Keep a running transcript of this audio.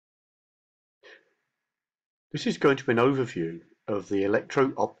This is going to be an overview of the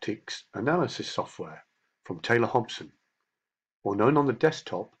electro-optics analysis software from Taylor Hobson, or known on the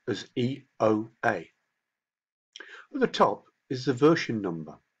desktop as EOA. At the top is the version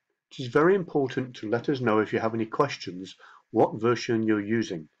number, which is very important to let us know if you have any questions what version you're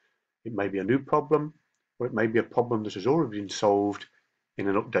using. It may be a new problem, or it may be a problem that has already been solved in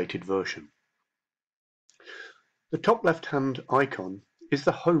an updated version. The top left-hand icon is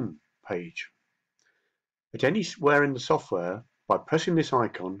the home page. At anywhere in the software, by pressing this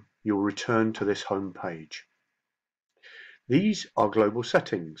icon, you will return to this home page. These are global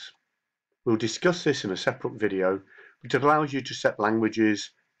settings. We'll discuss this in a separate video, but it allows you to set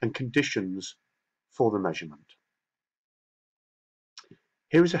languages and conditions for the measurement.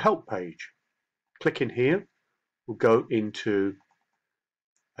 Here is a help page. Clicking here will go into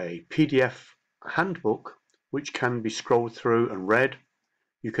a PDF handbook which can be scrolled through and read.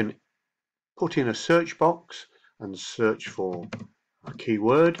 You can put in a search box and search for a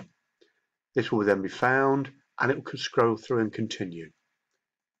keyword. This will then be found and it will scroll through and continue.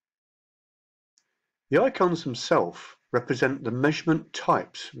 The icons themselves represent the measurement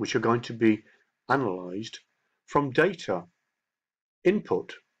types which are going to be analysed from data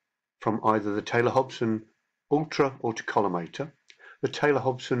input from either the Taylor Hobson Ultra Autocollimator, the Taylor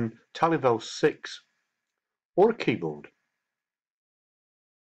Hobson Talivel 6 or a keyboard.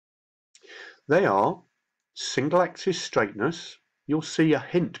 They are single axis straightness. You'll see a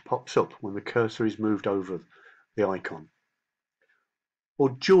hint pops up when the cursor is moved over the icon. Or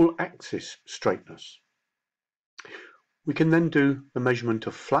dual axis straightness. We can then do the measurement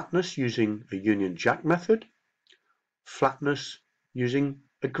of flatness using a Union Jack method, flatness using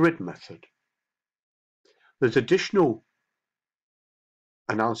a grid method. There's additional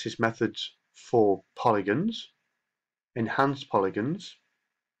analysis methods for polygons, enhanced polygons,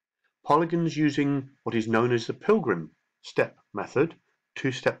 polygons using what is known as the Pilgrim step method,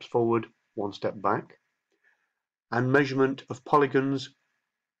 2 steps forward, 1 step back, and measurement of polygons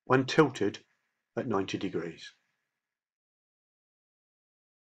when tilted at 90 degrees.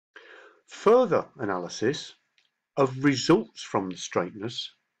 Further analysis of results from the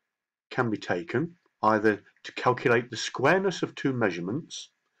straightness can be taken either to calculate the squareness of two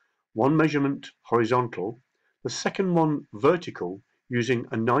measurements, one measurement horizontal, the second one vertical using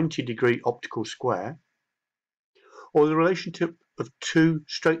a 90-degree optical square, or the relationship of two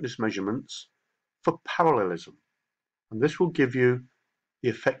straightness measurements for parallelism, and this will give you the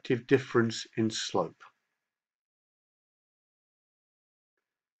effective difference in slope.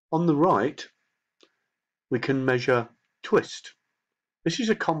 On the right, we can measure twist. This is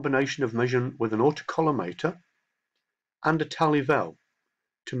a combination of measurement with an autocollimator and a Talivel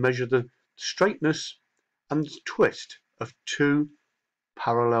to measure the straightness and twist of two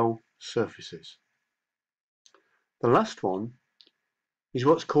parallel surfaces. The last one is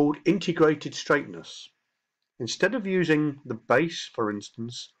what's called integrated straightness. Instead of using the base, for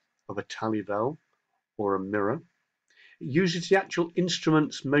instance, of a Talivel or a mirror, it uses the actual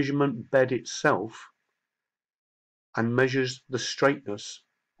instrument's measurement bed itself and measures the straightness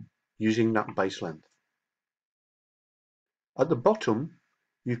using that base length. At the bottom,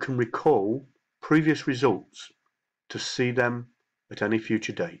 you can recall previous results to see them at any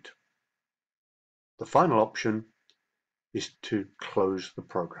future date. The final option is to close the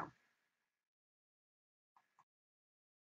program.